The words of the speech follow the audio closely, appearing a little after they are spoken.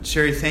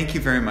Sherry, thank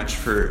you very much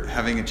for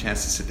having a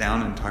chance to sit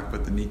down and talk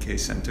about the Nikkei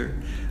Center.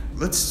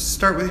 Let's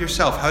start with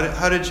yourself.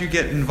 How did you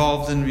get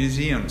involved in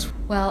museums?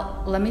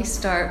 Well, let me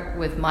start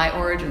with my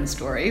origin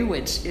story,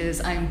 which is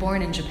I'm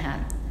born in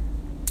Japan.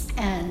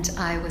 And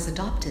I was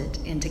adopted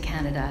into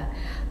Canada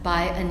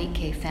by a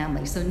Nikkei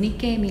family. So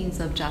Nikkei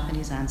means of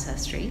Japanese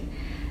ancestry.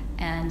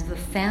 And the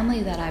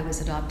family that I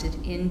was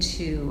adopted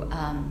into,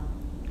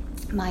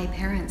 my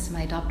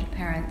adopted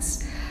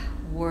parents,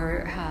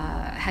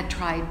 had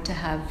tried to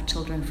have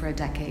children for a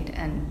decade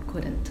and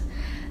couldn't.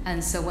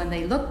 And so when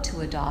they looked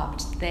to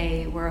adopt,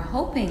 they were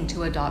hoping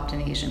to adopt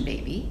an Asian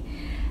baby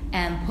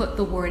and put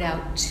the word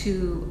out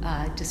to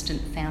a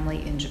distant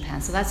family in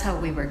Japan. So that's how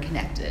we were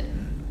connected.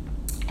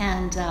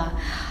 And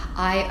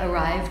I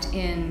arrived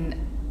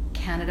in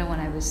Canada when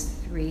I was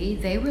 3.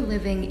 They were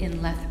living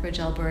in Lethbridge,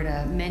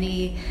 Alberta.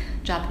 Many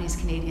Japanese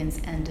Canadians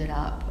ended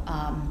up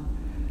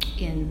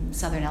in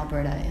southern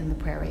Alberta in the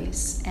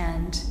prairies.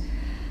 And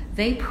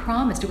they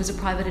promised, it was a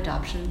private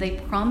adoption, they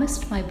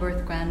promised my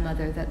birth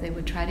grandmother that they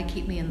would try to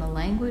keep me in the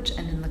language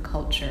and in the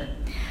culture.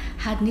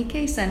 Had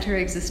Nikkei Center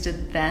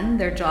existed then,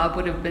 their job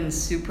would have been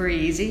super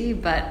easy,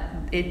 but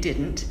it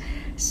didn't.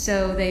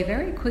 So they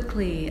very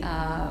quickly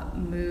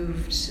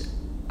moved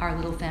our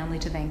little family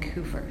to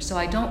Vancouver. So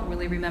I don't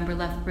really remember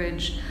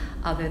Lethbridge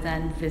other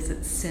than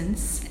visits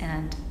since.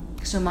 And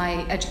so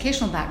my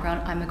educational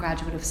background, I'm a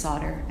graduate of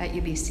Sauder at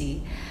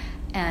UBC.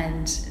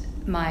 And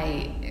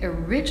my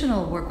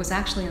original work was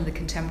actually in the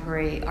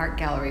contemporary art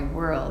gallery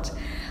world.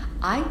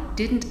 I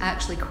didn't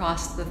actually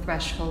cross the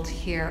threshold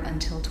here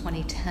until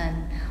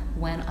 2010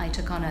 when I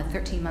took on a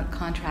 13-month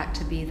contract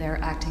to be their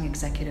acting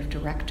executive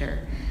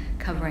director,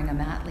 covering a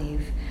mat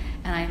leave.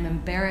 And I'm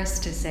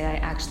embarrassed to say I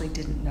actually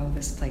didn't know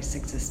this place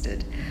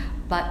existed.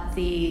 But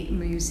the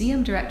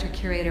museum director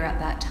curator at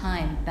that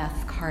time,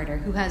 Beth Carter,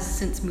 who has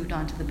since moved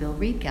on to the Bill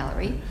Reid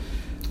Gallery,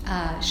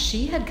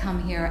 she had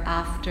come here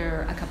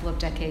after a couple of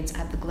decades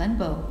at the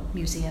Glenbow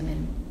Museum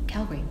in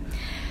Calgary.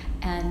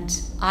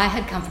 And I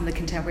had come from the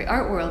contemporary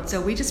art world,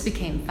 so we just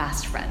became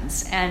fast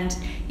friends. And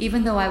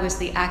even though I was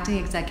the acting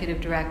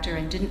executive director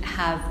and didn't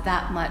have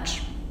that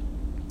much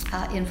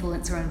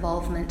influence or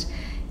involvement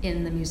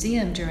in the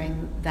museum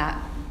during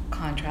that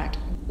contract,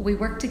 we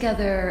worked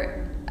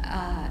together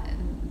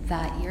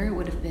that year. It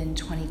would have been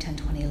 2010,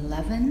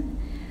 2011.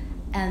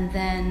 And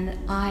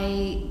then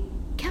I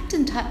kept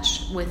in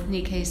touch with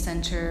Nikkei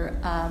Center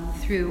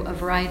through a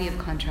variety of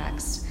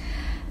contracts.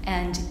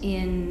 And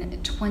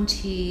in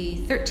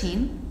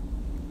 2013,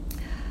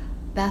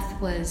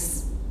 Beth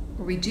was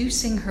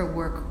reducing her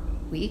work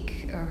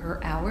week or her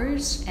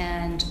hours,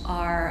 and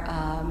our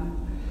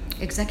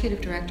executive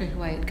director,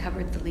 who I had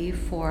covered the leave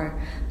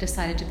for,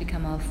 decided to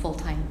become a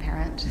full-time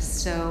parent.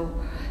 So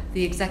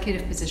the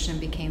executive position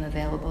became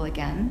available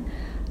again,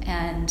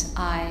 and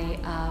I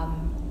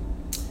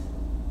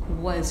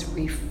was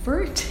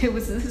referred to,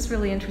 this is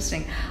really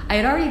interesting. I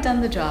had already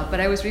done the job, but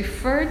I was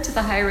referred to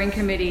the hiring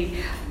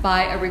committee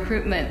by a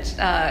recruitment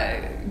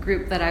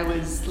group that I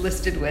was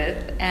listed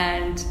with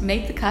and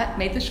made the cut,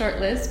 made the short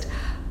list.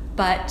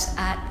 But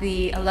at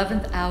the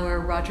 11th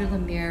hour, Roger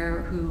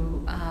Lemire,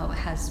 who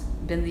has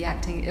been the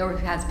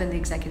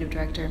executive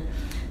director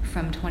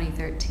from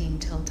 2013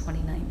 till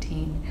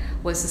 2019,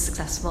 was a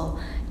successful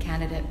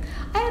candidate.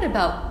 I had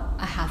about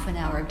a half an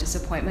hour of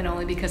disappointment,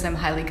 only because I'm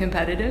highly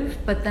competitive,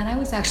 but then I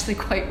was actually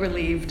quite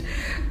relieved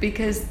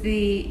because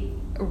the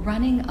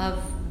running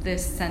of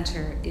this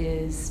center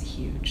is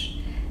huge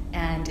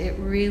and it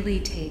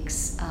really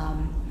takes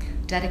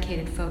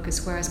dedicated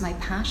focus, whereas my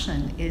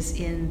passion is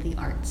in the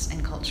arts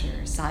and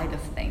culture side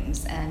of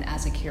things, and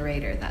as a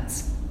curator,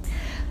 that's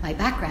my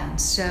background.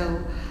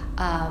 So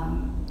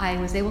I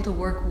was able to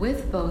work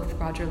with both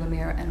Roger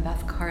Lemire and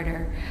Beth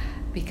Carter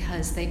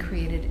because they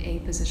created a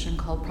position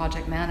called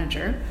project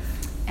manager.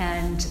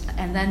 And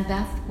then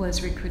Beth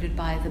was recruited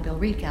by the Bill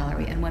Reid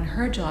Gallery, and when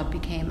her job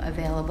became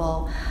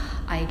available,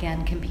 I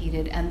again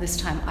competed, and this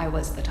time I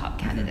was the top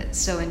candidate.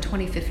 So in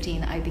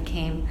 2015, I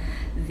became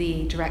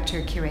the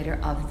director-curator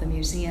of the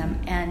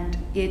museum, and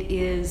it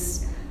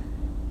is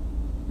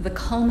the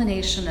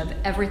culmination of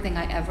everything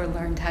I ever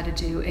learned how to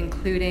do,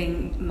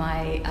 including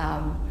my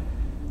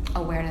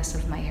awareness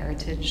of my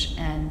heritage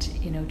and,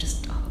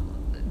 just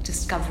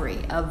discovery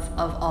of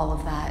all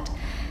of that.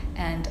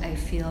 And I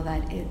feel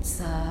that it's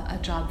a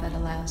job that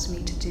allows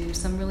me to do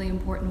some really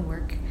important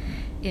work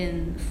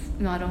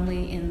not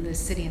only in this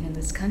city and in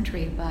this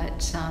country,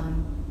 but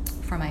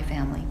for my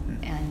family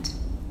and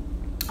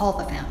all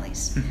the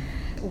families.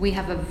 We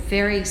have a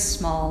very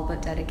small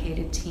but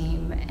dedicated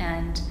team,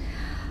 and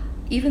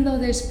even though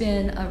there's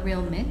been a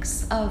real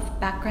mix of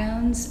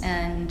backgrounds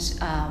and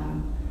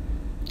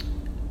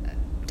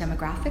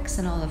demographics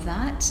and all of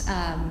that,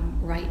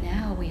 right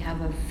now we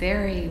have a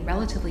very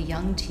relatively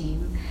young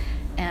team,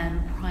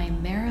 and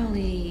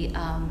primarily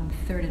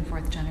third and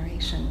fourth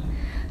generation.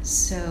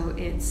 So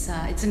it's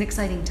an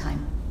exciting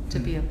time to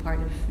be a part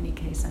of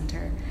Nikkei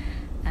Center,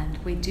 and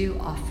we do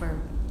offer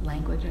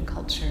language and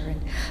culture,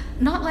 and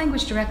not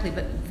language directly,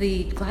 but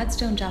the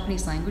Gladstone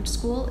Japanese Language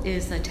School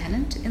is a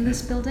tenant in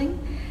this building,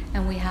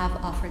 And we have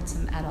offered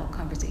some adult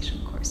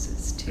conversation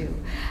courses too.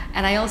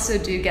 And I also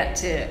do get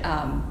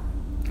to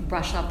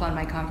brush up on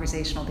my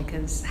conversational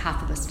because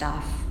half of the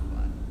staff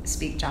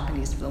speak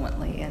Japanese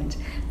fluently and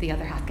the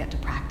other half get to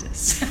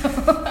practice.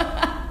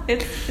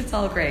 It's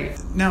all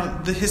great. Now,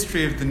 the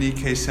history of the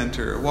Nikkei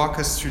Center, walk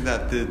us through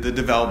that, the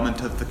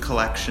development of the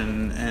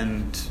collection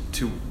and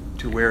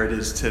to where it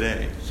is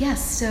today.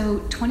 Yes, so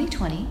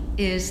 2020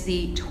 is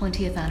the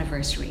 20th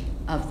anniversary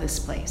of this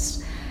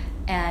place.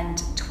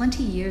 And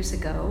 20 years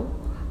ago,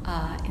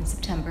 in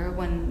September,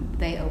 when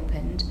they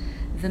opened,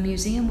 the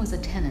museum was a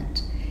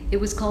tenant. It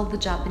was called the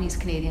Japanese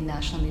Canadian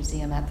National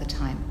Museum at the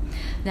time.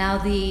 Now,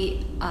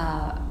 the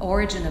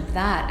origin of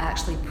that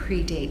actually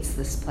predates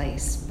this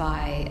place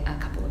by a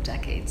couple of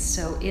decades.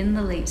 So in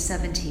the late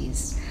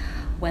 70s,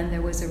 when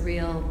there was a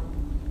real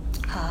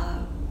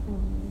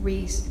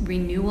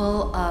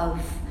renewal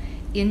of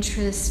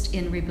interest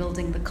in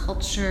rebuilding the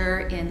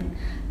culture, in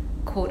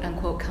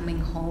quote-unquote coming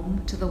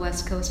home to the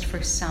West Coast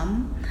for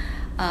some,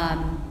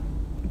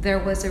 there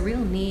was a real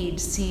need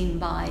seen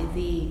by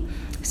the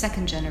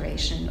second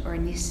generation, or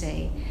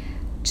Nisei,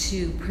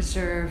 to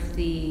preserve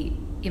the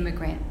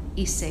immigrant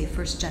Issei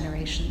first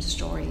generation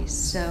stories.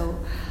 So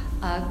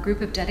a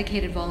group of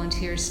dedicated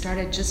volunteers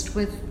started just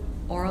with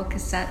oral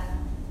cassette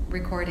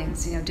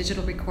recordings,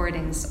 digital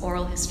recordings,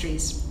 oral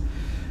histories.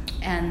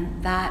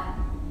 And that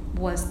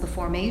was the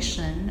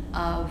formation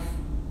of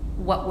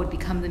what would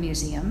become the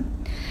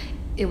museum.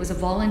 It was a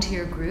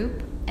volunteer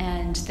group,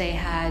 and they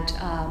had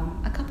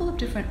a couple of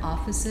different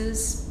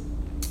offices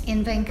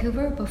in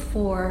Vancouver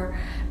before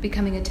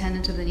becoming a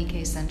tenant of the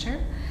Nikkei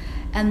Center.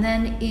 And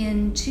then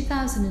in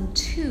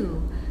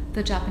 2002,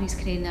 the Japanese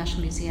Canadian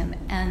National Museum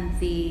and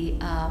the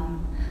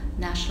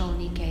National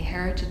Nikkei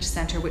Heritage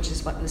Center, which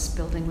is what this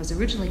building was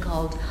originally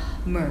called,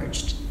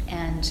 merged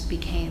and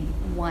became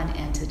one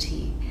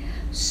entity.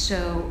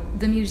 So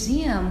the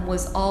museum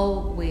was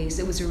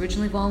it was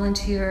originally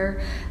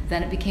volunteer,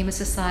 then it became a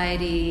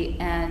society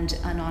and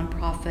a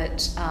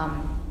nonprofit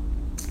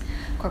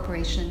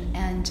corporation,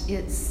 and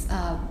it's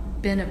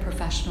been a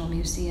professional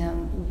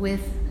museum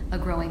with a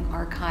growing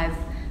archive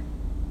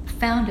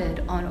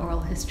founded on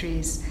oral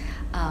histories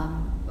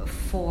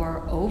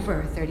for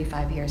over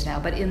 35 years now,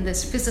 but in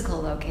this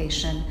physical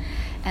location,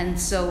 and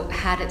so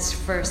had its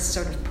first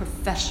sort of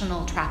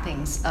professional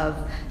trappings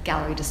of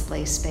gallery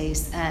display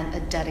space and a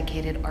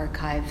dedicated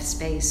archive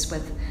space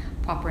with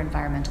proper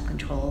environmental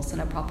controls and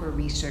a proper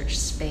research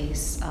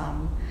space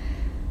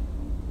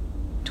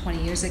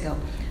 20 years ago.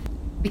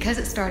 Because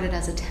it started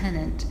as a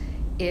tenant,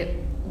 it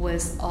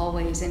was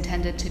always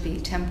intended to be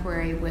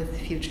temporary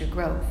with future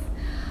growth.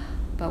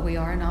 But we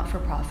are a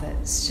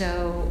not-for-profit,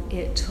 so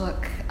it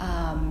took,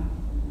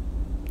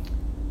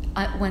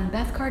 when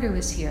Beth Carter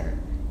was here,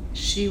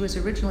 she was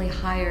originally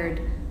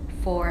hired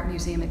for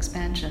museum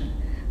expansion,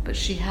 but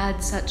she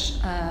had such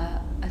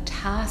a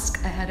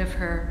task ahead of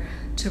her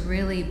to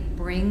really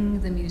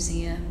bring the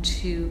museum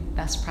to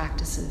best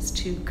practices,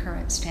 to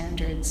current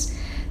standards.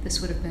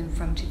 This would have been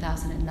from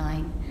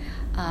 2009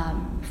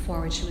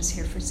 forward. She was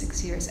here for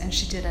 6 years, and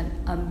she did an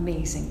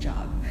amazing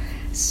job.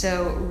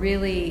 So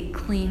really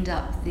cleaned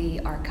up the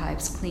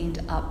archives,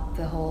 cleaned up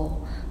the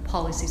whole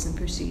policies and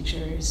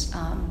procedures,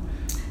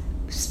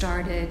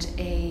 started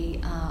a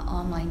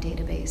online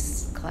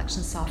database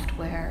collection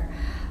software,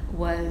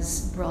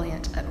 was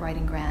brilliant at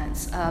writing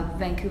grants. A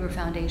Vancouver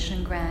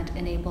Foundation grant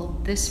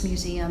enabled this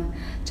museum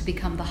to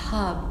become the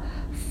hub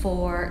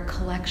for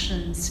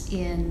collections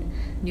in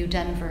New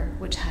Denver,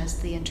 which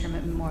has the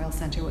Internment Memorial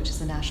Center, which is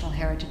a National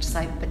Heritage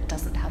Site, but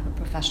doesn't have a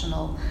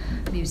professional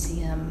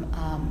museum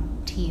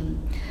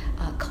team.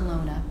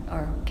 Kelowna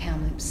or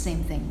Kamloops,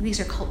 same thing. These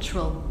are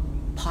cultural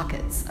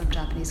pockets of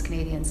Japanese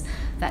Canadians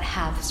that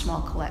have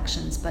small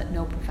collections, but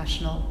no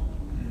professional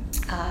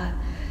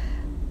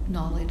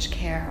knowledge,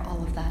 care,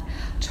 all of that.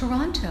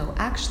 Toronto,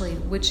 actually,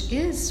 which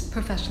is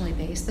professionally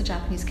based, the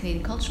Japanese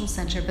Canadian Cultural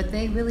Center, but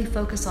they really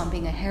focus on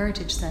being a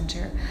heritage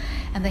center,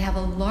 and they have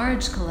a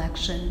large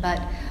collection,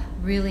 but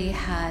really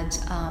had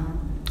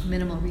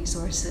minimal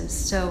resources.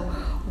 So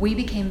we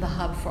became the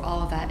hub for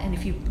all of that. And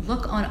if you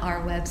look on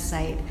our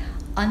website,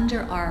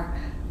 under our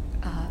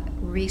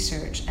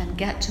research and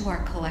get to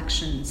our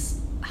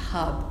collections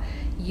hub,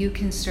 you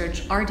can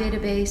search our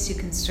database, you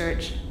can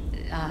search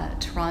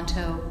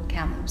Toronto,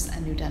 Kamloops,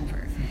 and New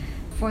Denver.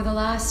 For the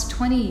last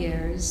 20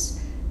 years,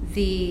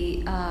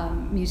 the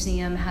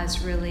museum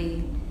has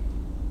really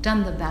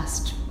done the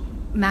best,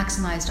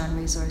 maximized on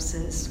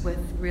resources with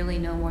really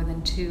no more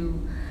than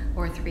 2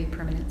 or 3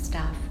 permanent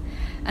staff.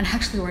 And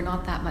actually, we're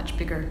not that much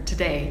bigger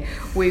today.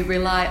 We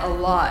rely a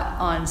lot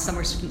on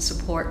summer student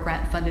support,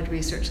 grant-funded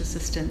research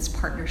assistance,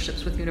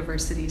 partnerships with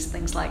universities,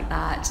 things like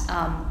that.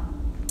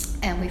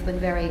 And we've been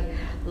very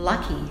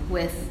lucky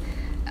with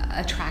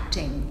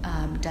attracting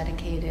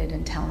dedicated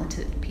and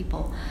talented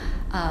people.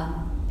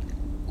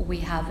 We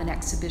have an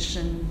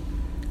exhibition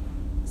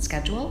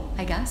schedule,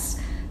 I guess,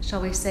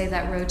 shall we say,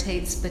 that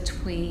rotates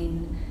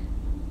between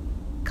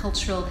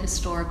cultural,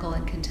 historical,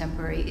 and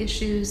contemporary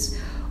issues.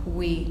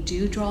 We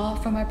do draw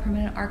from our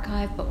permanent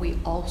archive, but we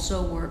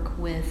also work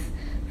with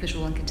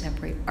visual and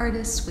contemporary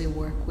artists, we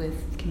work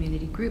with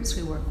community groups,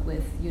 we work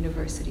with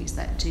universities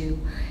that do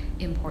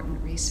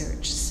important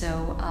research.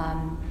 So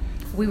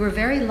we were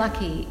very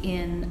lucky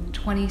in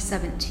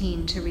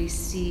 2017 to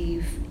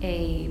receive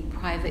a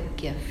private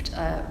gift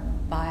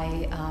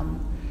by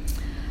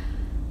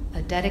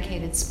a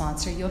dedicated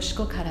sponsor,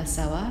 Yoshiko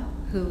Karasawa,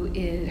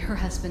 her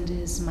husband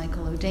is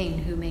Michael O'Dane,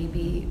 who may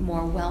be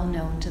more well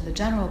known to the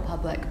general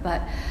public,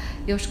 but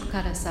Yoshiko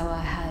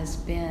Karasawa has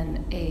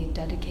been a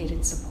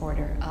dedicated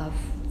supporter of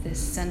this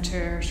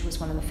center. She was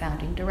one of the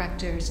founding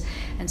directors,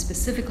 and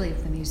specifically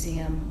of the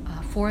museum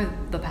for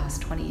the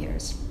past 20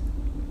 years.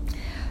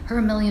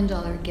 Her $1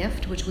 million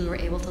gift, which we were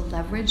able to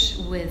leverage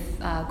with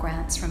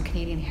grants from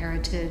Canadian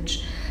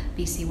Heritage,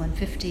 BC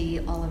 150,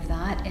 all of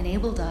that,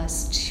 enabled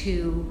us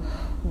to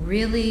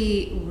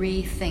really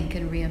rethink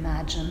and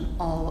reimagine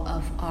all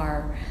of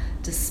our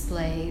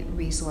display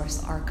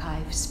resource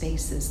archive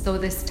spaces. So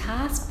this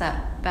task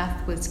that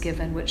Beth was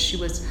given, which she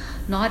was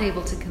not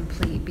able to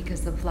complete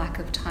because of lack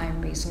of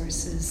time,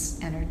 resources,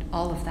 and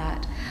all of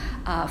that,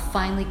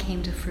 finally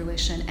came to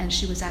fruition, and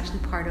she was actually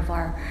part of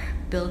our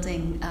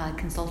building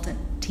consultant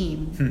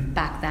team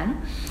back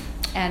then.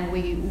 And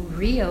we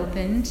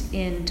reopened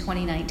in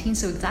 2019,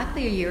 so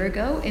exactly a year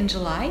ago in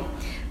July,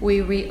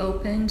 we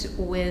reopened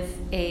with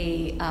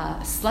a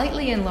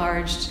slightly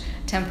enlarged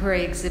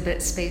temporary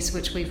exhibit space,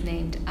 which we've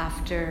named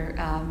after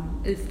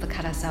the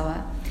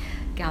Karasawa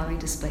Gallery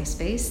display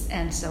space.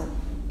 And so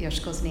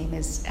Yoshiko's name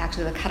is,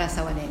 actually the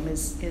Karasawa name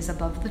is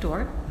above the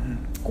door.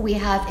 We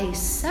have a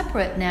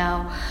separate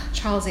now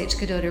Charles H.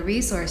 Cadota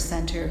Resource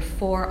Center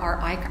for our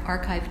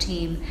archive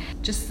team.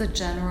 Just the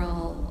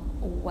general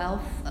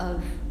wealth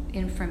of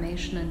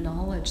information and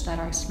knowledge that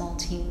our small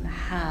team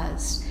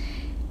has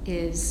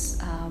is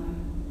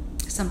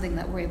something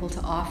that we're able to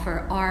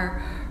offer.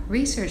 Our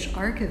research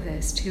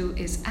archivist, who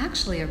is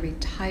actually a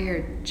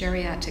retired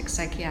geriatric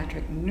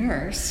psychiatric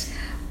nurse,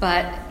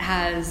 but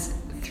has,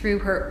 through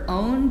her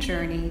own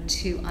journey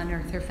to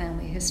unearth her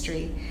family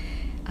history,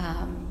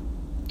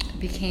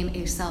 became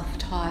a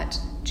self-taught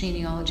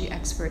genealogy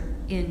expert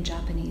in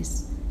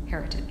Japanese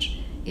heritage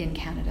in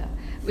Canada,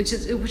 which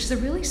is a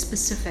really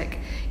specific.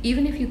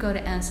 Even if you go to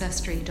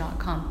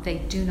Ancestry.com, they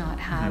do not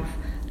have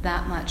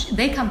that much.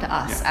 They come to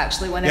us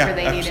actually whenever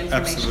they need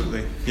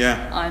information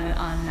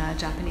on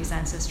Japanese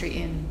ancestry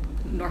in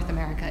North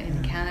America,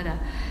 in Canada.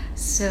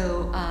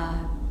 So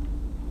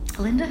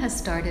Linda has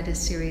started a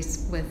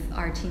series with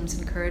our team's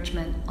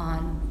encouragement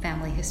on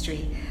family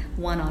history,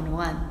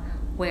 one-on-one,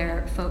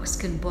 where folks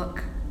can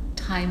book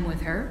time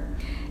with her.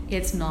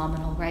 It's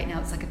nominal. Right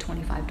now it's like a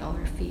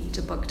 $25 fee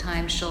to book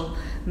time. She'll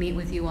meet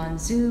with you on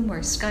Zoom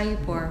or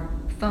Skype or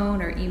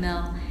phone or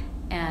email.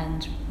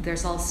 And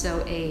there's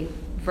also a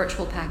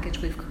virtual package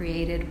we've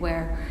created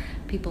where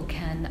people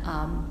can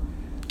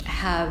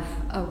have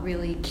a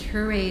really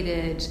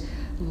curated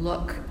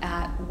look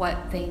at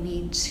what they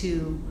need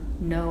to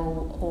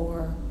know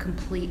or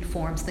complete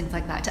forms, things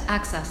like that, to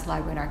access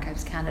Library and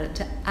Archives Canada,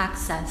 to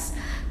access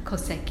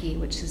Koseki,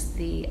 which is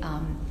the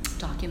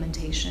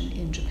documentation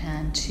in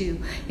Japan, to,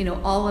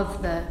 all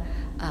of the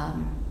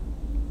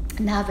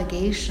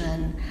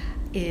navigation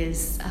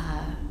is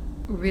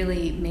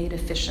really made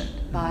efficient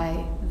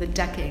by the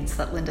decades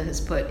that Linda has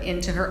put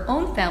into her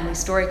own family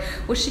story,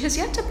 which she has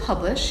yet to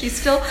publish. She's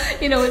still,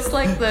 it's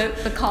like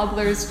the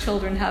cobbler's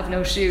children have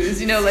no shoes,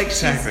 she's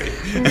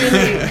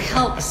really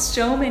helped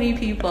so many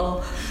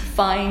people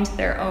find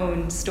their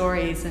own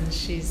stories, and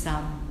she's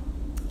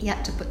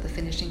yet to put the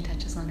finishing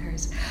touches on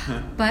hers.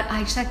 But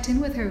I checked in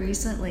with her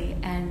recently,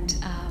 and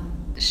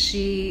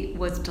she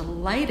was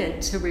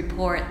delighted to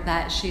report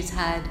that she's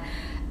had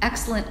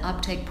excellent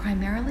uptake,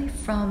 primarily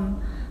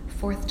from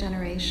fourth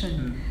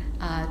generation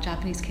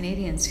Japanese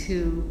Canadians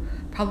who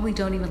probably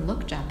don't even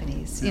look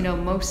Japanese.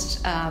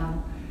 Most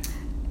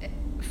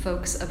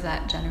folks of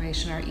that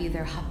generation are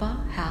either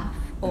Hapa, half,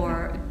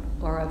 or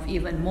of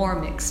even more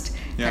mixed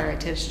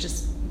heritage,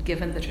 just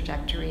given the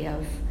trajectory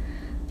of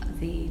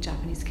the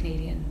Japanese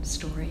Canadian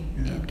story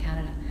in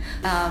Canada.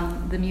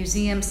 The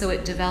museum, so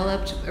it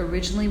developed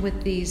originally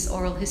with these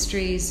oral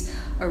histories,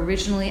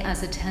 originally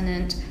as a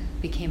tenant,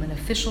 became an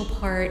official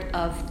part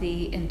of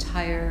the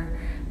entire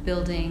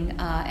building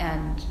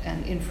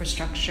and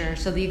infrastructure.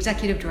 So the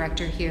executive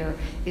director here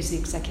is the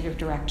executive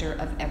director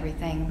of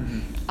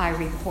everything. I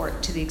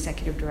report to the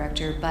executive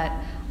director, but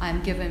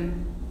I'm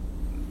given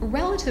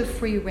relative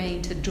free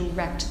rein to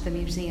direct the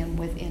museum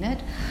within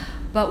it.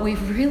 But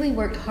we've really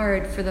worked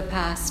hard for the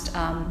past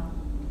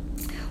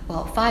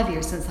 5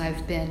 years since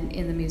I've been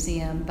in the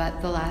museum,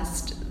 but the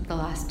last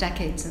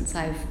decade since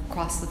I've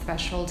crossed the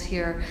threshold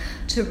here,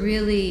 to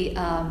really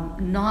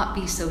not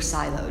be so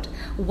siloed.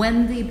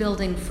 When the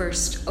building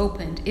first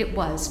opened, it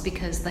was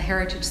because the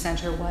Heritage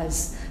Center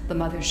was the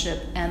mothership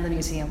and the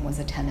museum was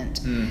a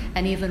tenant.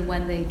 And even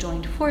when they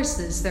joined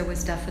forces, there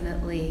was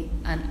definitely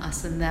an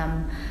us and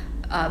them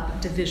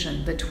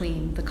division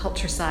between the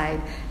culture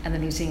side and the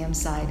museum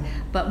side.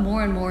 But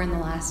more and more in the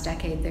last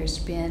decade, there's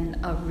been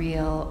a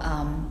real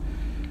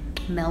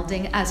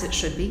melding, as it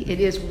should be.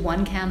 It is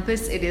one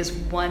campus, it is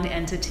one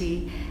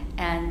entity,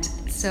 And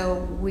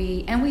so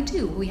we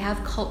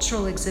have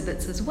cultural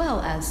exhibits as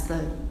well as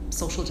the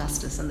social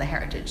justice and the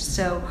heritage.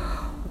 So,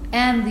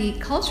 and the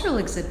cultural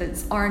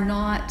exhibits are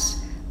not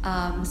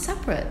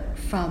separate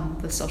from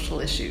the social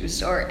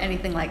issues or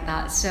anything like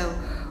that. So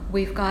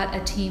we've got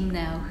a team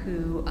now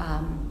who,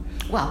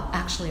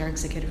 actually our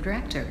executive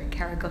director,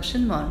 Kara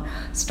Goshinmon,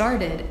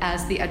 started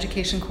as the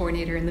education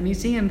coordinator in the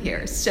museum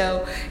here.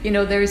 So,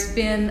 there's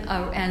been,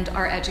 and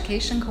our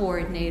education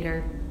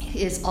coordinator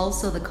is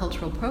also the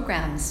cultural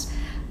programs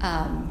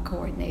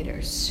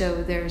coordinator.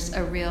 So there's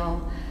a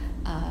real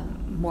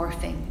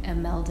morphing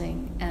and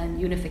melding and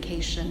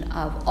unification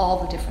of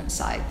all the different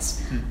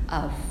sides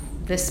of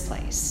this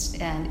place.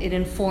 And it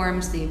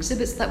informs the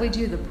exhibits that we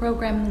do, the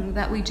programming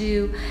that we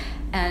do,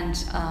 and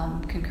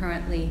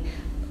concurrently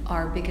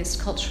our biggest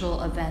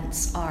cultural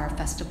events are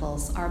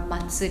festivals, our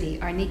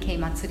Matsuri, our Nikkei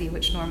Matsuri,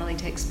 which normally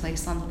takes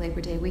place on the Labor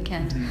Day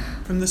weekend.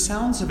 From the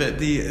sounds of it,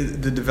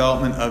 the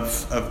development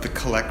of the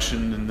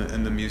collection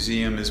and the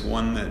museum is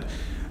one that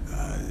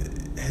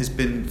has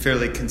been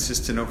fairly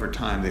consistent over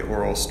time, the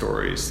oral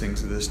stories,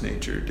 things of this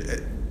nature.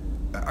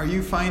 Are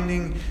you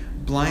finding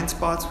blind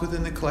spots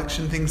within the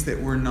collection, things that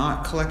were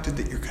not collected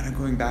that you're kind of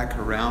going back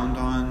around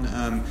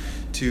on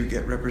to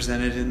get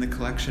represented in the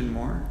collection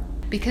more?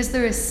 Because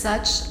there is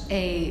such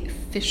a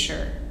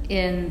fissure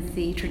in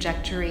the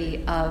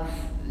trajectory of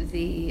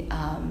the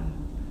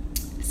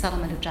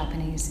settlement of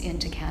Japanese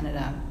into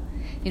Canada.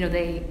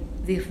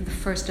 The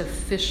first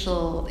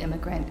official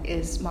immigrant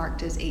is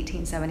marked as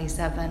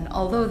 1877.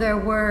 Although there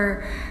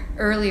were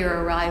earlier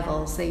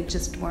arrivals, they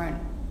just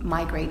weren't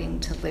migrating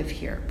to live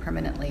here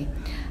permanently.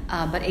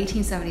 But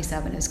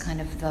 1877 is kind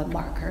of the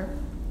marker.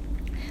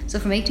 So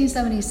from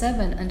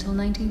 1877 until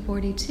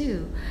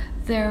 1942,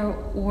 there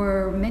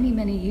were many,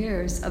 many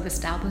years of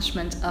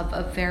establishment of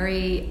a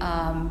very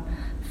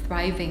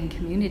thriving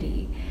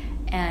community.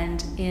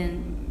 And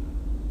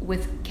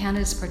with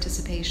Canada's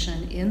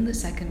participation in the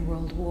Second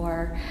World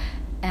War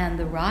and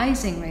the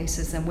rising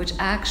racism, which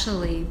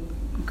actually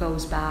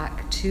goes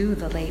back to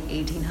the late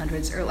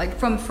 1800s, or like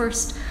from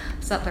first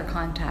settler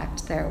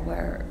contact, there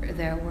were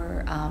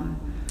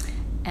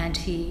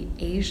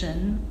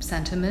anti-Asian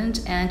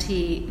sentiment,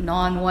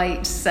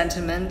 anti-non-white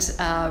sentiment,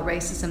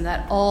 racism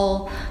that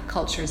all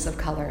cultures of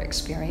color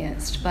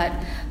experienced. But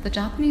the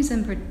Japanese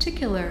in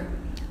particular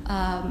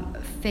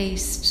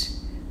faced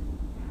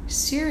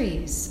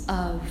series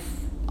of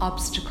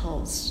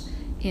obstacles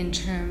in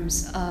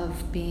terms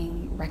of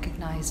being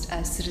recognized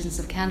as citizens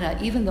of Canada,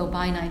 even though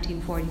by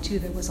 1942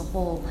 there was a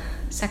whole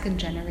second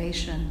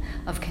generation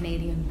of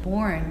Canadian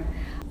born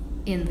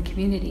in the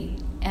community.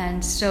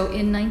 And so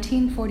in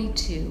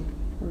 1942,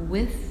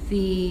 with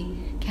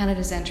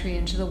Canada's entry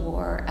into the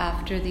war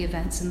after the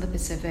events in the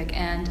Pacific,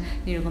 and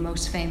the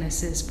most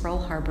famous is Pearl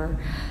Harbor,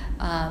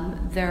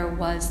 there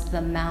was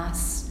the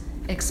mass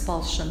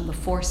expulsion, the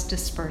forced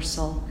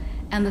dispersal,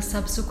 and the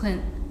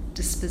subsequent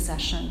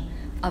dispossession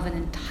of an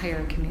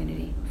entire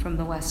community from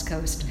the West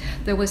Coast.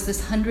 There was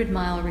this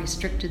 100-mile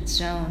restricted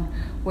zone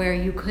where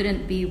you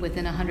couldn't be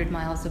within 100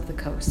 miles of the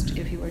coast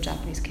if you were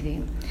Japanese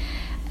Canadian.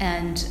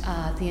 And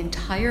the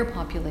entire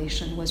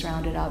population was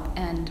rounded up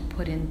and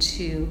put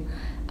into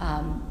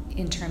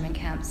internment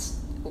camps,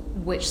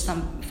 which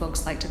some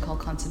folks like to call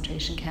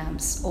concentration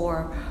camps,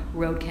 or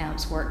road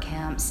camps, work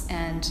camps,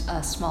 and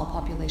a small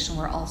population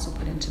were also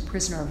put into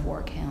prisoner of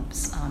war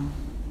camps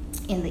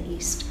in the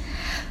East.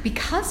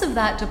 Because of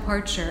that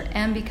departure,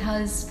 and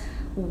because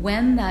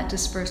when that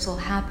dispersal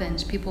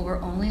happened, people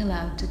were only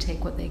allowed to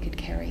take what they could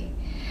carry,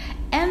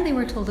 and they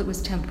were told it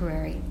was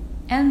temporary,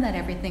 and that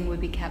everything would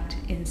be kept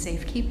in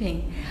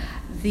safekeeping,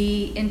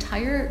 the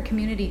entire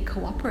community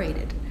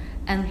cooperated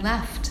and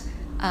left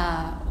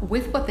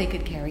with what they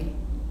could carry,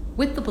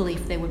 with the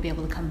belief they would be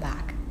able to come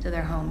back to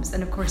their homes.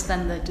 And of course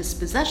then the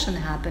dispossession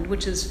happened,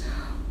 which is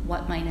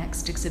what my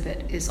next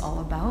exhibit is all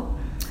about.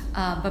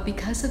 But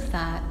because of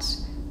that,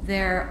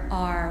 there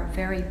are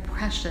very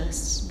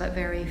precious but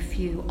very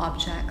few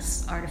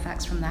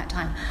artifacts from that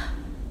time.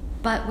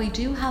 But we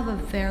do have a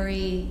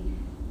very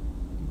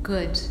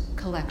good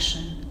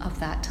collection of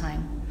that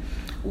time.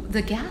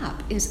 The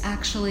gap is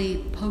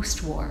actually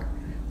post-war,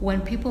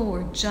 when people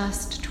were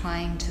just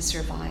trying to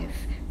survive.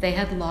 They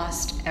had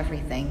lost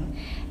everything.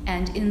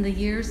 And in the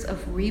years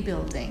of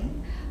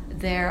rebuilding,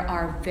 there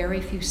are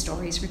very few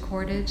stories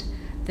recorded.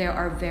 There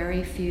are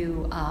very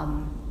few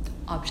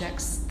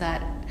objects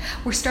that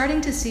we're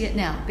starting to see it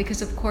now,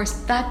 because of course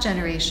that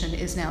generation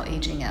is now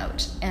aging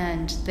out,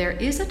 and there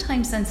is a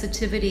time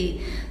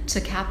sensitivity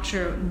to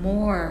capture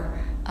more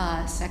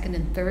second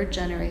and third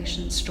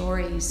generation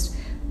stories,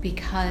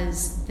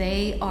 because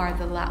they are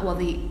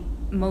the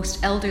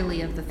most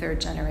elderly of the third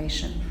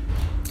generation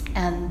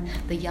and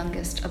the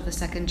youngest of the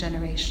second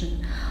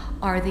generation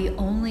are the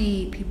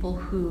only people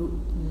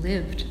who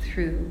lived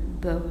through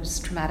those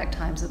traumatic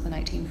times of the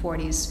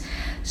 1940s.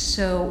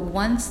 So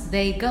once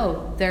they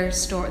go, their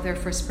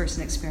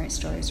first-person experience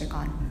stories are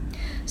gone.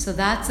 So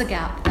that's a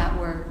gap that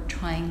we're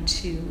trying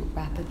to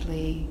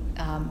rapidly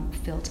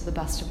fill to the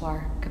best of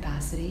our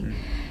capacity.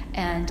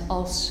 And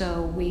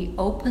also we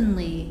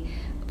openly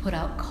put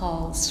out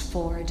calls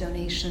for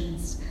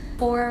donations,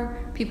 or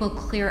people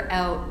clear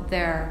out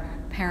their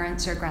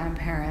parents' or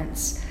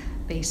grandparents'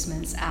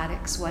 basements,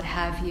 attics, what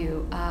have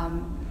you,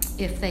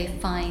 if they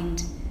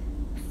find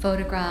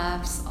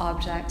photographs,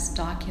 objects,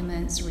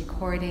 documents,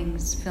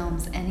 recordings,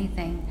 films,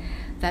 anything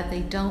that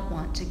they don't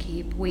want to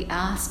keep, we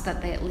ask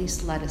that they at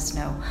least let us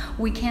know.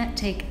 We can't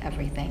take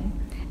everything,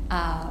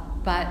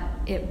 but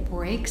it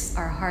breaks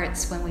our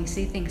hearts when we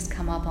see things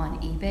come up on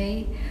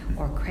eBay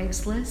or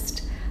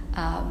Craigslist.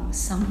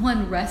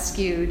 Someone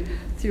rescued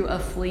through a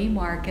flea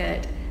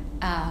market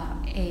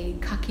a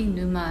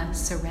Kakinuma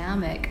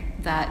ceramic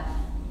that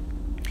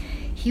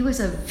he was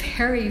a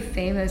very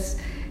famous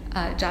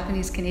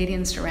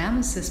Japanese-Canadian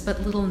ceramicist,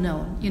 but little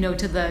known,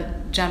 to the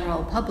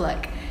general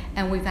public.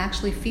 And we've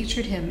actually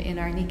featured him in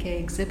our Nikkei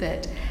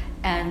exhibit.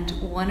 And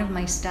one of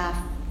my staff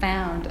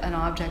found an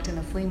object in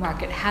a flea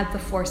market, had the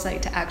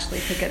foresight to actually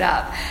pick it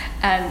up,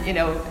 and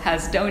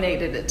has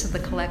donated it to the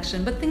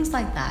collection. But things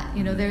like that,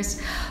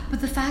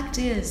 but the fact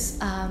is,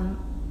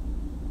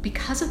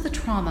 because of the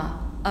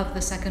trauma of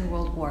the Second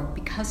World War,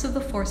 because of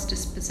the forced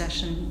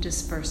dispossession,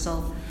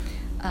 dispersal,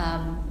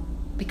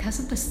 because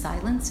of the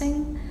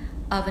silencing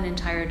of an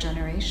entire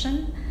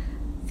generation,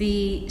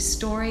 the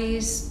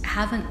stories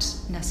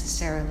haven't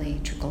necessarily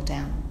trickled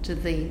down to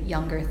the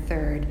younger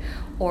third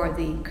or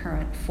the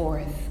current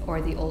fourth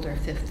or the older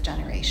fifth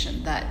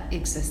generation that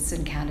exists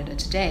in Canada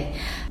today.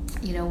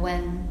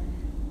 When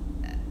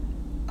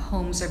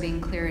homes are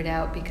being cleared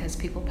out because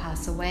people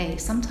pass away,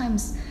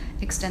 sometimes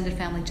extended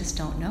family just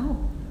don't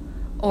know,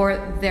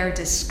 or they're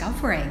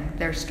discovering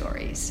their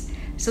stories.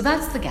 So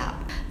that's the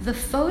gap. The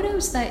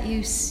photos that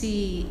you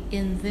see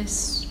in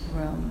this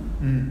room,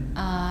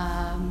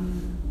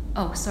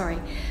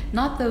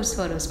 not those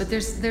photos, but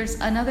there's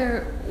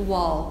another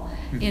wall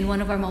in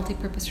one of our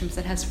multi-purpose rooms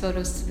that has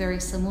photos very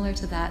similar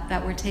to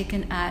that were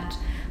taken at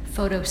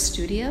photo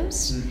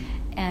studios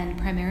and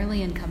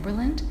primarily in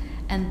Cumberland,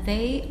 and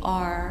they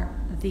are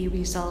the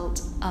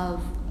result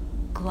of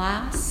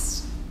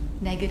glass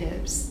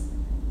negatives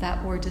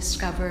that were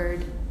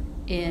discovered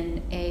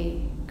in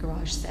a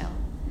garage sale.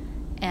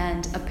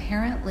 And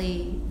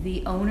apparently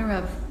the owner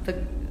of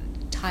the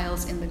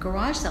tiles in the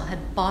garage sale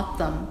had bought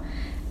them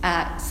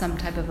at some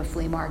type of a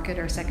flea market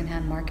or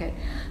secondhand market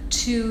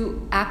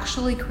to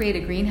actually create a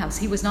greenhouse.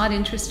 He was not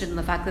interested in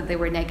the fact that they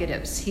were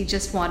negatives. He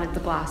just wanted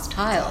the glass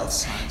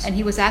tiles. And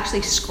he was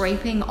actually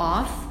scraping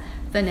off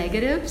the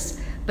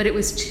negatives, but it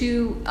was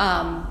too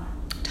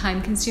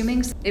time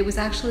consuming. It was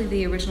actually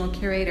the original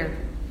curator,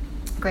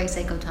 Grace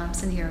Aiko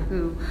Thompson here,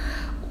 who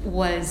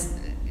was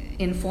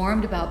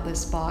informed about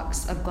this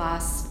box of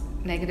glass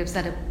negatives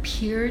that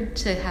appeared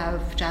to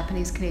have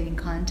Japanese-Canadian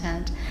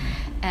content,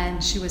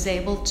 and she was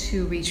able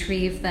to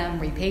retrieve them,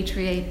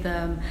 repatriate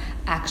them,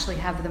 actually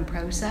have them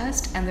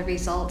processed, and the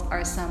result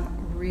are some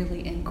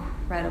really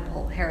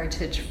incredible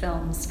heritage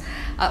films,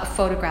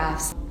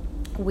 photographs.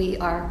 We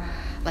are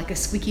like a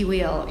squeaky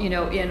wheel,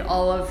 in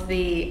all of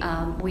the,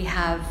 we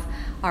have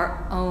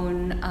our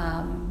own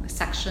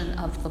section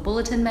of the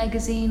Bulletin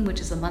magazine, which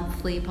is a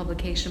monthly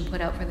publication put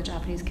out for the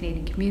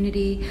Japanese-Canadian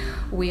community.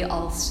 We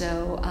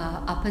also,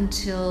 up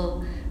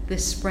until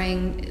this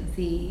spring,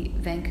 the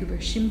Vancouver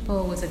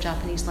Shimpo was a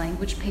Japanese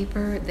language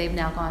paper. They've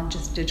now gone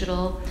just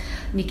digital.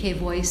 Nikkei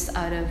Voice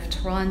out of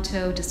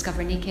Toronto,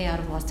 Discover Nikkei out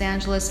of Los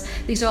Angeles.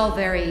 These are all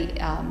very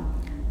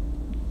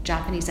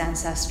Japanese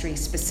ancestry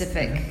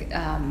specific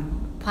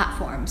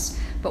platforms,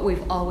 but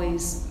we've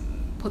always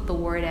put the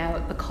word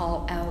out, the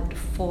call out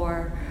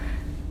for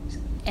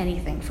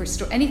anything,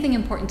 anything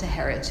important to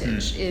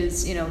heritage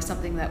is,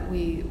 something that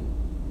we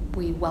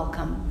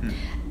welcome.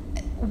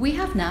 We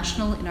have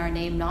national in our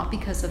name not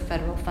because of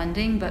federal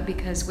funding, but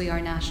because we are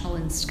national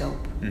in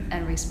scope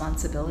and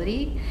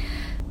responsibility.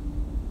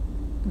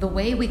 The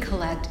way we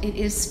collect, it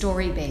is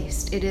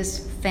story-based, it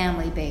is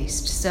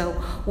family-based,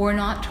 so we're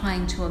not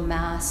trying to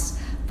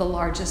amass the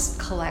largest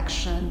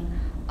collection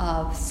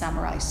of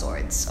samurai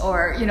swords,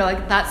 or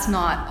that's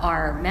not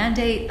our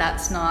mandate,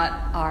 that's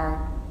not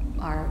our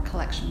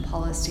collection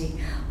policy.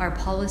 Our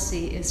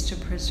policy is to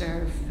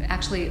preserve,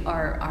 actually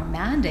our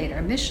mandate,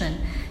 our mission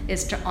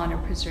is to honor,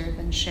 preserve,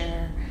 and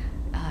share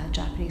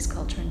Japanese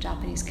culture and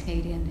Japanese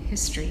Canadian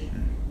history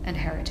and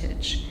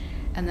heritage.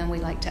 And then we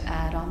like to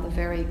add on the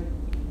very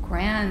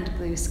grand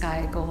blue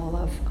sky goal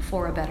of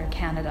for a better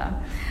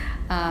Canada.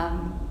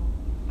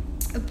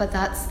 But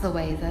that's the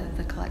way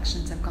the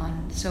collections have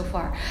gone so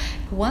far.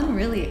 One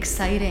really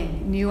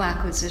exciting new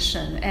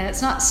acquisition, and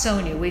it's not so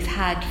new, we've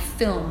had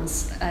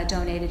films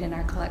donated in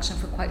our collection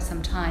for quite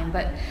some time,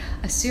 but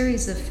a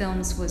series of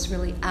films was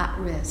really at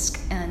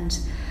risk, and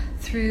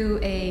through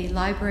a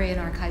Library and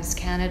Archives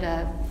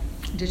Canada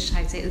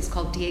digitization, it's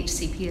called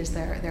DHCP, is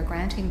their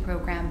granting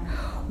program,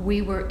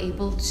 we were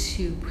able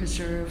to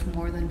preserve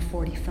more than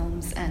 40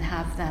 films and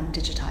have them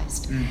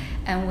digitized.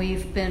 And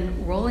we've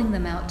been rolling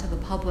them out to the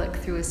public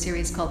through a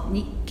series called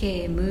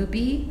Nikkei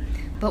Movie,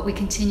 but we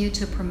continue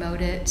to promote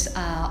it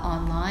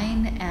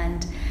online,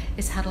 and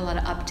it's had a lot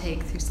of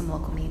uptake through some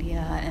local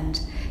media,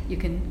 and you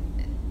can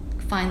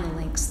find the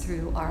links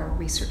through our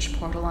research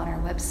portal on our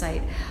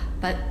website.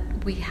 But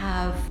we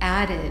have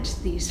added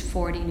these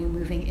 40 new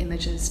moving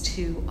images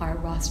to our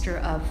roster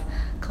of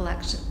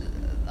collection.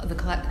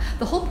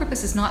 The whole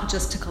purpose is not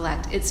just to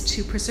collect, it's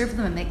to preserve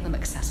them and make them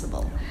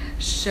accessible.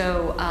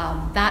 So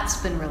that's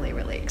been really,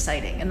 really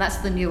exciting. And that's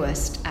the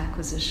newest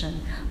acquisition.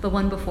 The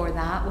one before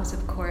that was,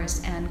 of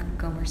course, Anne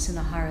Gomer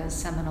Sunohara's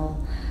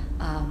seminal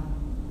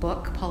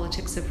book,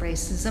 Politics of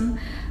Racism,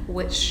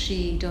 which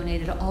she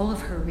donated all of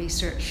her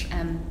research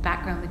and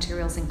background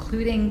materials,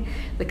 including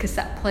the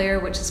cassette player,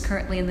 which is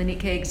currently in the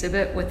Nikkei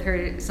exhibit, with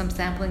some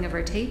sampling of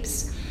her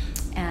tapes,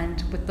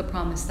 and with the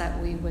promise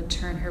that we would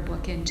turn her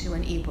book into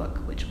an ebook,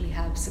 which we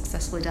have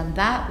successfully done.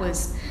 That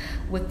was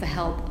with the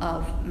help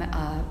of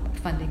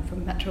funding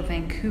from Metro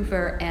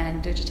Vancouver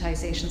and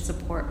digitization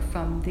support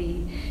from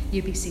the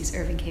UBC's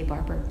Irving K.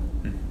 Barber.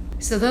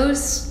 So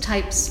those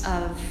types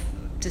of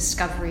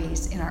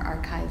discoveries in our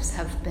archives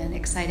have been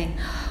exciting.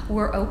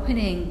 We're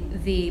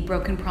opening the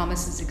Broken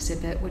Promises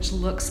exhibit, which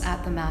looks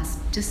at the mass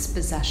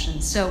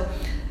dispossession. So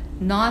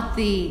not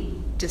the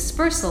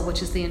dispersal,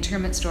 which is the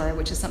interment story,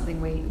 which is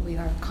something we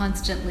are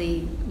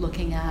constantly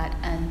looking at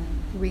and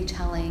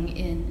retelling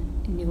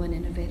in new and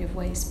innovative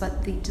ways,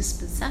 but the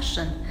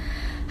dispossession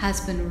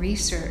has been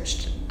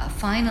researched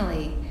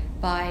finally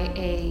by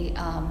a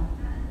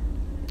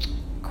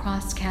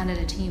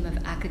cross-Canada team of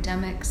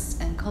academics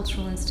and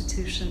cultural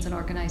institutions and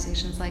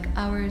organizations like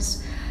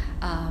ours,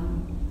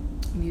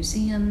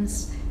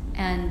 museums,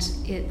 and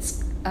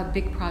it's a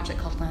big project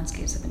called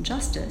Landscapes of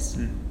Injustice.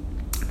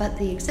 But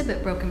the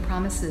exhibit, Broken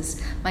Promises,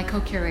 my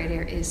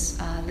co-curator is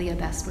Leah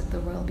Best with the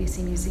Royal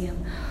BC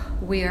Museum.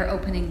 We are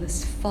opening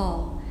this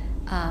fall.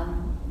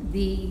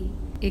 The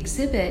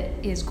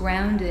exhibit is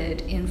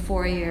grounded in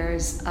 4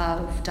 years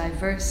of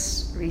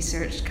diverse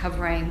research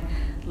covering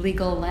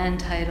legal land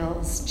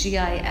titles,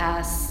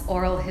 GIS,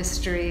 oral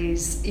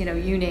histories,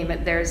 you name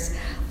it. There's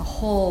a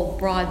whole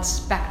broad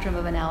spectrum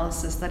of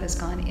analysis that has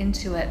gone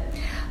into it.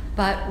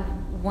 But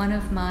one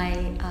of my,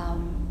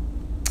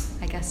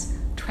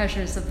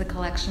 treasures of the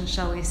collection,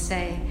 shall we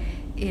say,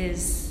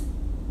 is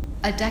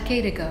a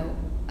decade ago,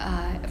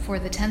 for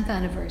the 10th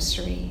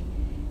anniversary,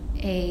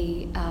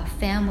 a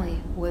family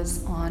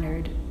was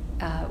honored.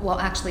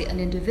 An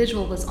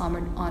individual was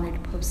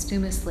honored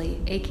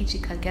posthumously.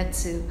 Eikichi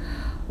Kagetsu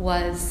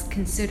was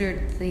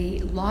considered the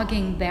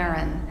logging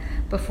baron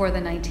before the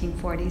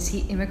 1940s. He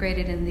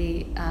immigrated in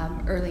the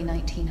early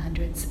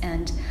 1900s,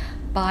 and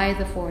by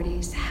the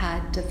 40s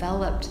had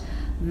developed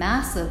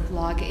massive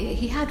logging.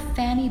 He had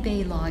Fanny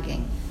Bay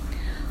logging,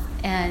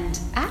 and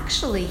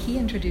actually he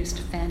introduced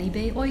Fanny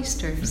Bay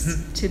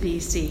oysters to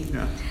BC.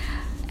 Yeah.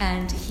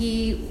 And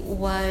he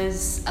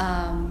was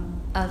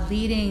a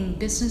leading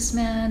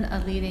businessman,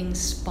 a leading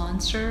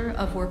sponsor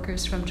of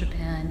workers from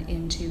Japan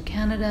into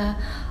Canada,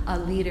 a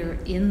leader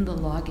in the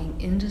logging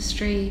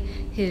industry.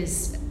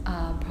 His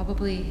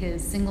probably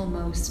his single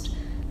most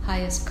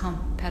highest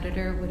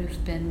competitor would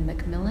have been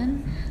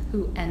Macmillan,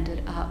 who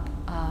ended up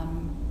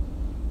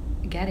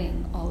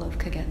getting all of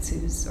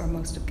Kagetsu's, or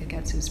most of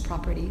Kagetsu's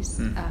properties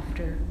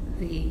after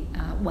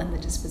when the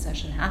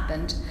dispossession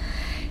happened.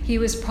 He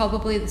was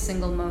probably the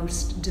single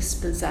most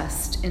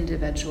dispossessed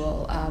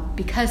individual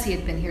because he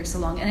had been here so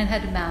long and it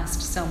had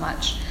amassed so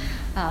much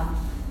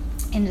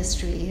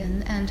industry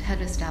and had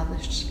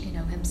established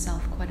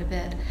himself quite a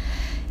bit.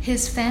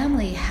 His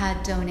family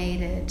had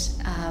donated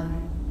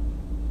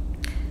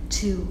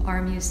to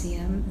our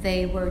museum.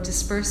 They were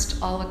dispersed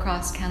all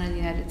across Canada and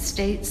the United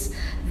States.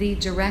 The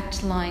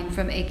direct line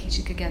from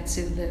Eikichi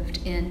Kagetsu lived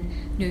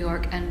in New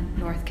York and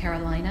North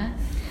Carolina.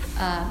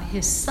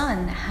 His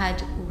son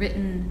had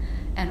written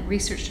and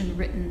researched and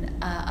written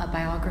a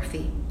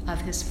biography of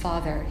his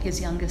father,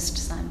 his youngest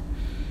son.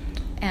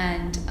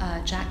 And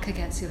Jack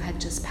Kagetsu had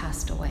just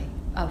passed away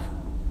of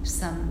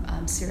some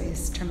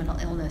serious terminal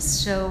illness.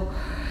 So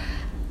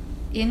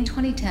in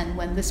 2010,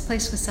 when this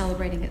place was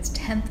celebrating its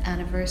 10th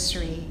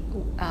anniversary,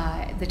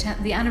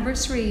 the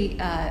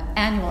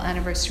annual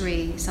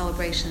anniversary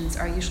celebrations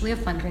are usually a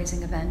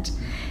fundraising event,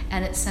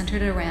 and it's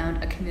centered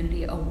around a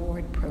community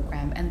award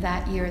program. And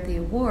that year, the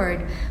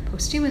award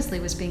posthumously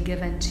was being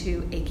given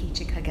to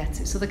Eikichi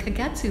Kagetsu. So the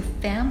Kagetsu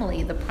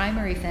family, the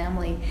primary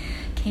family,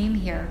 came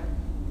here.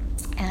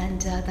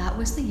 And that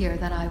was the year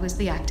that I was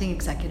the acting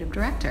executive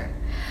director.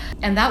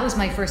 And that was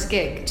my first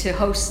gig, to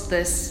host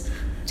this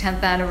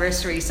 10th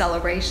anniversary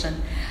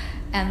celebration.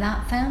 And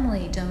that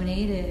family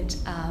donated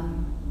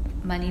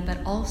money, but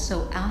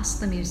also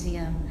asked the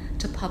museum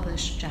to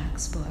publish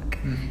Jack's book.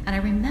 And I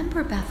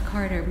remember Beth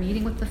Carter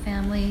meeting with the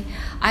family.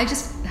 I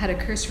just had a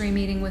cursory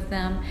meeting with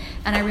them,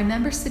 and I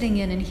remember sitting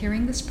in and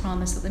hearing this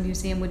promise that the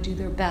museum would do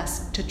their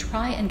best to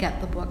try and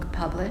get the book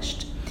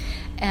published.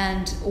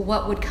 And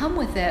what would come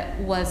with it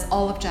was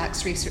all of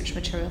Jack's research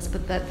materials,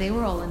 but that they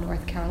were all in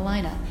North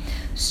Carolina.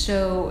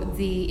 So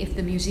if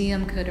the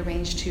museum could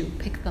arrange to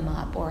pick them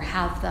up or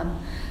have them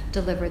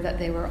delivered, that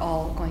they were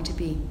all going to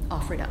be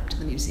offered up to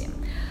the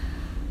museum.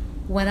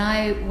 When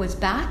I was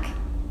back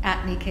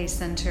at Nikkei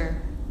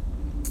Center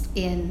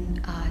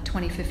in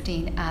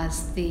 2015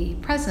 as the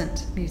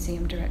present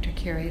museum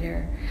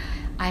director-curator,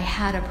 I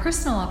had a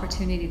personal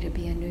opportunity to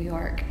be in New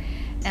York,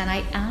 and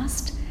I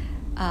asked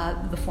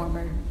the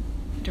former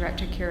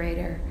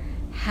director-curator,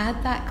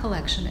 had that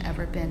collection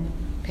ever been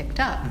picked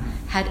up?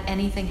 Had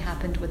anything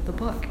happened with the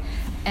book?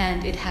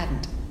 And it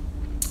hadn't.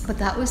 But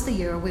that was the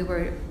year we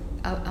were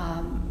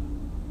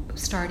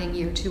starting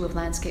year 2 of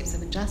Landscapes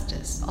of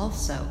Injustice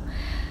also.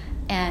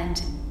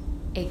 And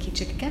Eiki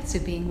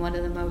Chikagetsu being one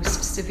of the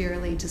most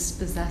severely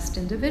dispossessed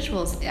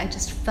individuals, I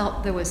just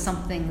felt there was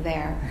something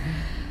there.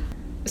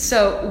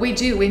 So we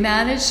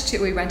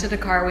rented a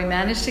car, we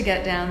managed to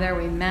get down there,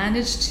 we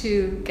managed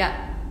to get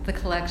the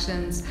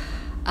collections.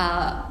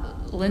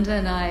 Linda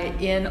and I,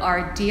 in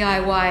our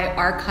DIY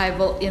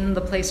archival in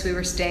the place we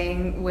were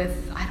staying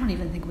with, I don't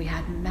even think we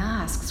had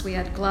masks, we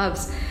had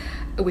gloves.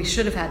 We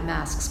should have had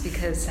masks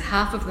because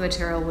half of the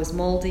material was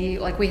moldy.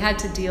 Like, we had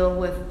to deal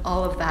with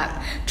all of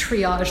that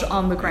triage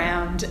on the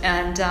ground.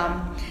 And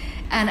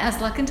as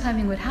luck and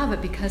timing would have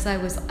it, because I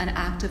was an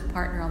active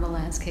partner on the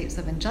Landscapes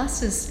of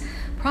Injustice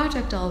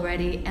project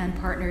already and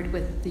partnered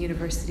with the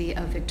University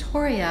of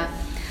Victoria,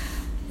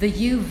 the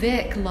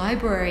UVic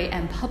Library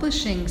and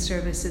Publishing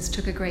Services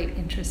took a great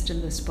interest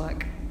in this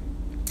book.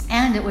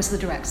 And it was the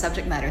direct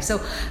subject matter. So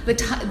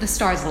the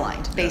stars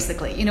aligned,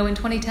 basically. You know, in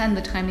 2010,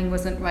 the timing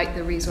wasn't right.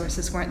 The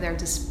resources weren't there,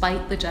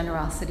 despite the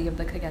generosity of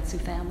the Kagetsu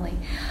family.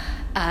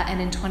 And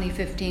in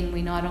 2015,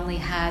 we not only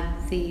had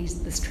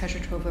this treasure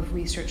trove of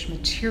research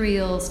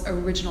materials,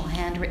 original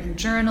handwritten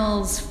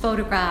journals,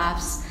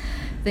 photographs,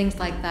 things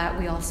like that.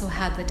 We also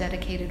had the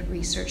dedicated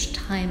research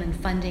time and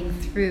funding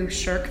through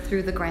SSHRC,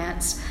 through the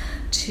grants,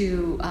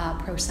 to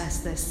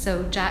process this.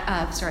 So,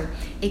 Eiki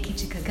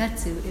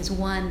Chikagetsu is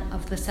one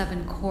of the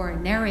 7 core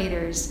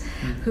narrators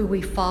who we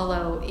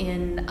follow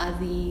in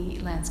the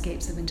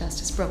Landscapes of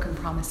Injustice Broken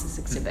Promises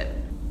exhibit.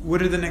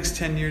 What are the next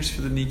 10 years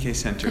for the Nikkei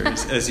Center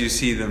as you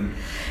see them?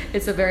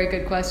 It's a very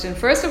good question.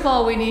 First of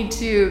all, we need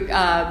to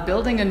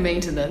building and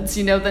maintenance,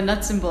 the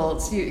nuts and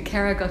bolts.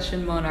 Kara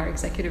Goshinmon, our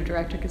executive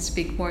director, could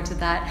speak more to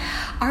that.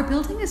 Our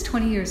building is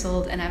 20 years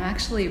old, and I'm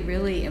actually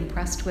really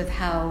impressed with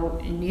how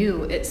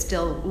new it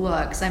still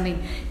looks. I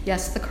mean,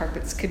 yes, the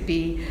carpets could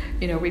be,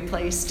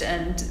 replaced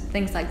and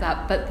things like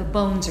that, but the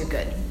bones are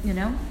good,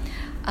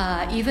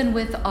 Even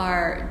with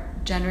our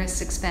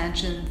generous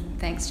expansion,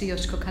 thanks to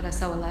Yoshiko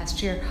Karasawa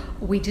last year,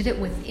 we did it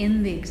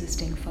within the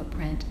existing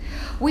footprint.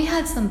 We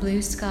had some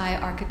blue sky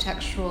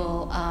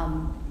architectural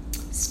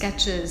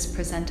sketches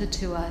presented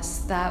to us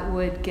that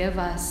would give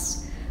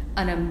us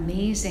an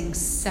amazing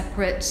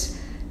separate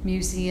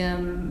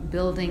museum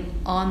building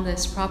on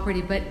this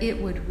property, but it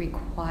would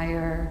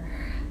require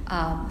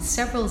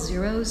several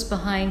zeros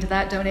behind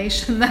that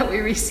donation that we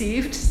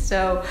received.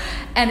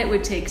 And it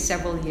would take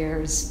several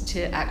years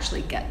to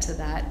actually get to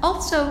that.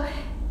 Also,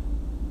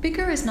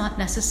 bigger is not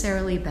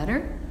necessarily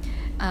better,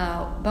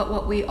 but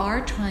what we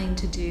are trying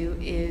to do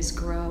is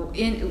grow.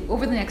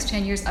 Over the next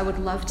 10 years, I would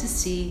love to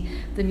see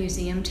the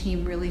museum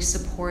team really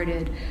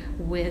supported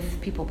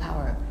with people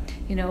power.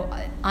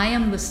 I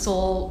am the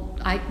sole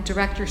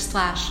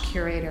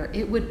director/curator.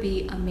 It would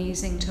be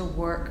amazing to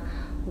work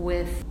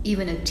with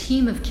even a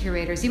team of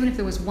curators, even if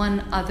there was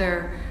one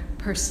other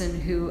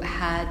person who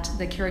had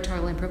the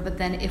curatorial input, but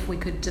then if we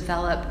could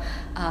develop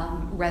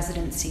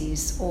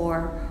residencies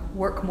or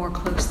work more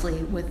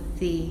closely with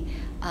the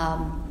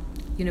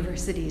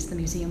universities, the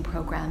museum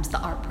programs, the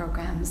art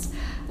programs,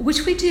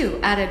 which we do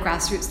at a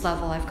grassroots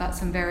level. I've got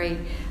some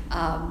very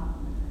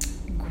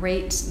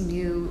great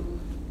new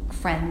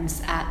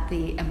friends at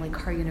the Emily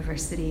Carr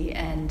University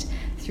and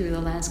through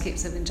the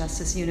Landscapes of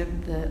Injustice,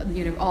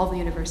 all the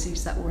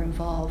universities that were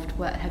involved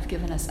have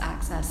given us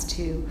access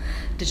to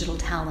digital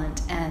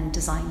talent and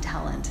design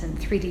talent and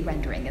 3D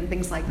rendering and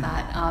things like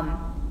that.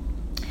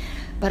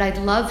 But I'd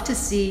love to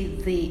see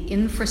the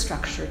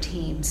infrastructure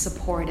team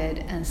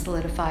supported and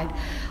solidified.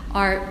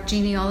 Our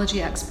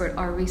genealogy expert,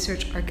 our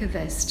research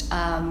archivist,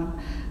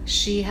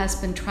 she has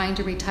been trying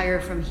to retire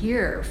from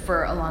here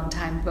for a long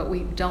time, but we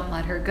don't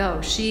let her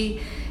go.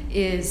 She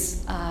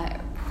is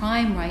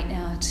prime right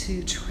now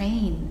to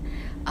train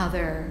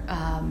other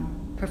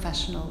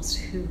professionals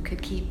who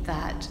could keep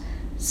that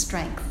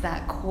strength,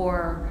 that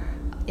core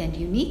and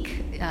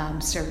unique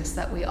service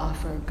that we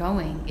offer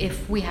going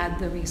if we had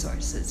the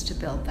resources to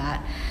build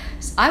that.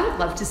 So I would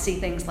love to see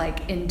things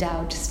like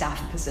endowed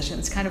staff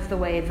positions, kind of the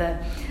way the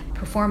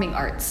performing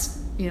arts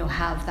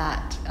have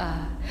that.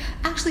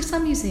 Actually,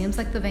 some museums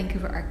like the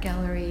Vancouver Art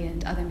Gallery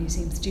and other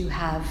museums do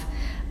have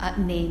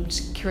named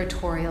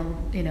curatorial,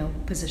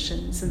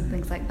 positions and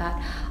things like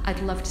that.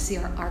 I'd love to see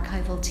our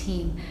archival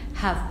team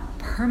have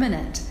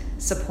permanent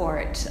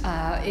support.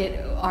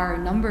 Our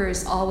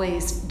numbers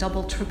always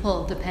double,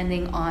 triple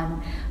depending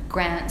on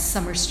grants,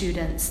 summer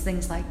students,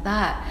 things like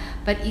that.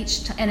 But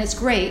and it's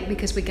great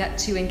because we get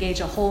to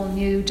engage a whole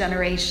new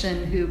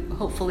generation who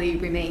hopefully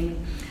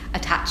remain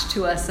attached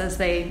to us as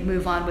they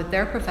move on with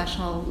their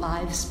professional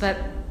lives. But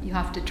you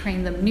have to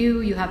train them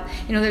new.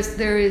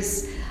 There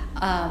is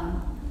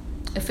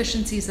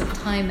efficiencies of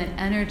time and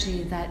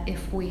energy that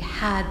if we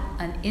had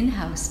an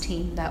in-house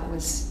team that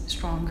was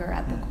stronger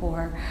at the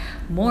core,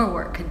 more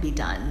work could be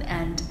done.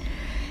 And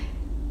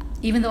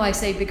even though I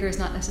say bigger is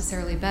not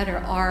necessarily better,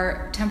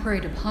 our temporary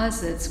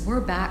deposits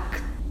were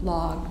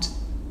backlogged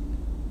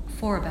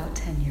for about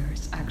 10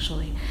 years,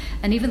 actually.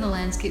 And even the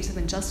Landscapes of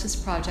Injustice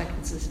project,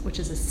 which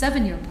is a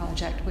 7-year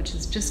project, which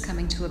is just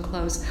coming to a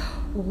close,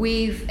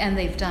 and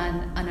they've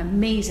done an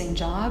amazing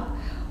job.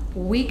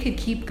 We could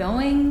keep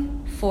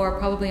going for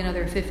probably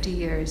another 50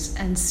 years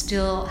and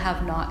still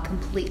have not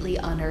completely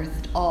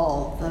unearthed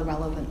all the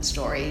relevant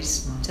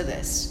stories to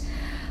this.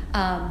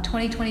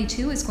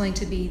 2022 is going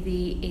to be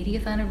the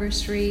 80th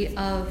anniversary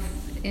of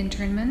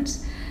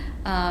internment.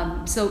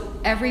 So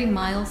every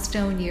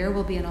milestone year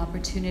will be an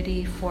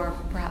opportunity for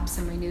perhaps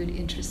some renewed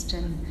interest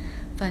in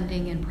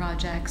funding and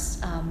projects.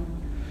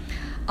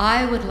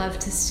 I would love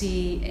to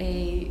see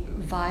a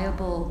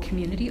viable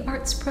community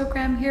arts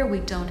program here. We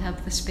don't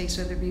have the space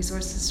or the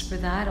resources for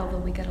that, although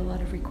we get a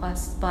lot of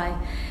requests by,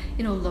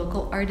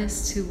 local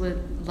artists who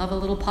would love a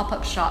little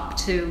pop-up shop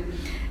to.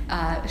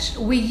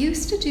 We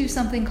used to do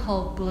something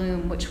called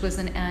Bloom, which was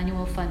an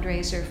annual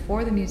fundraiser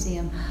for the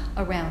museum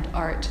around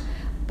art.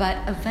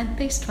 But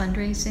event-based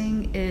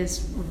fundraising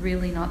is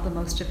really not the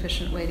most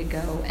efficient way to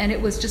go. And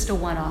it was just a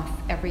one-off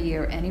every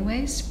year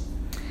anyways.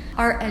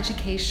 Our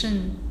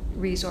education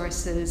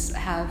resources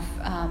have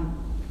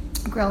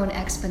grown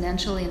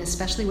exponentially, and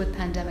especially with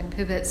Pandemic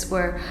Pivots,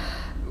 we're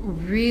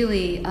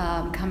really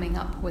coming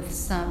up with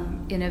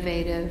some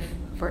innovative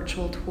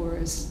virtual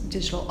tours,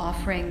 digital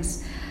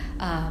offerings,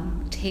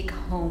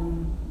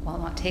 at-home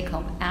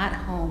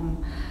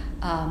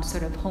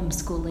sort of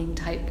homeschooling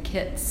type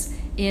kits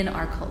in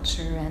our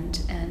culture and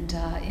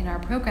in our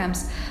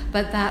programs.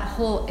 But that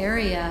whole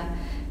area,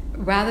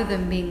 rather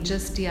than being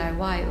just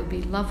DIY, it would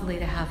be lovely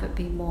to have it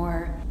be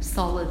more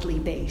solidly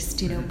based,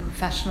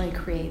 professionally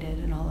created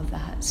and all of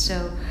that.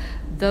 So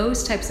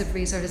those types of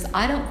resources,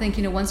 I don't think,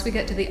 once we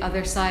get to the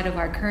other side of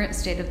our current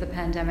state of the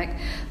pandemic,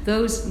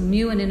 those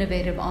new and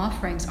innovative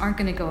offerings aren't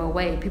going to go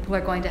away. People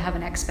are going to have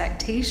an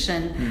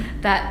expectation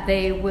that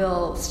they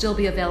will still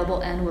be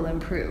available and will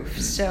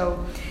improve.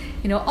 So,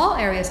 all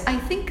areas, I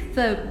think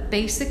the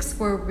basics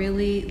were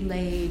really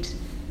laid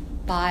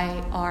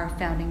by our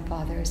founding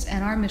fathers,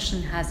 and our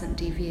mission hasn't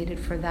deviated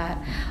for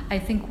that. I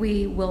think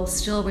we will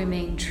still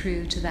remain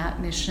true to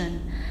that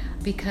mission,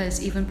 because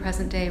even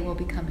present day will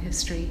become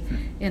history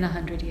in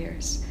 100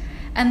 years.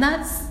 And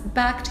that's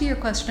back to your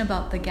question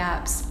about the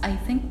gaps. I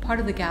think part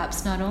of the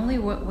gaps, not only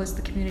was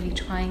the community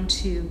trying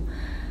to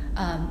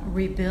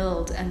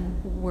rebuild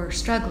and were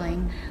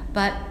struggling,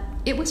 but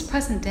it was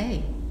present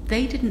day.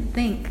 They didn't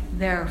think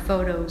their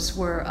photos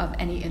were of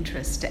any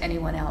interest to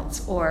anyone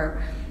else,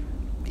 or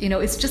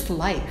it's just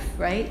life,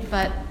 right?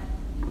 But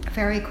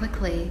very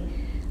quickly,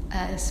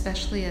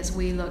 especially as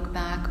we look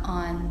back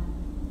on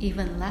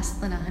even less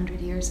than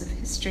 100 years of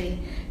history,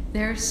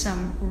 there's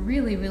some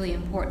really, really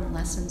important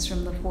lessons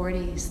from the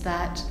 40s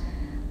that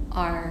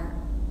are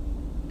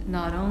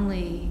not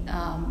only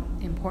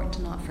important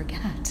to not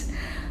forget,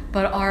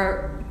 but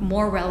are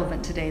more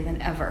relevant today than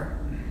ever.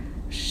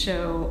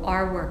 So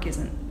our work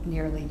isn't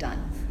nearly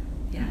done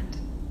yet.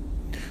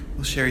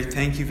 Well, Sherry,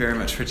 thank you very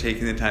much for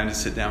taking the time to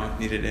sit down with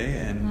me today.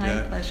 And,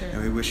 my pleasure.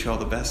 And we wish you all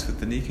the best with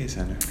the Nikkei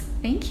Center.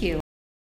 Thank you.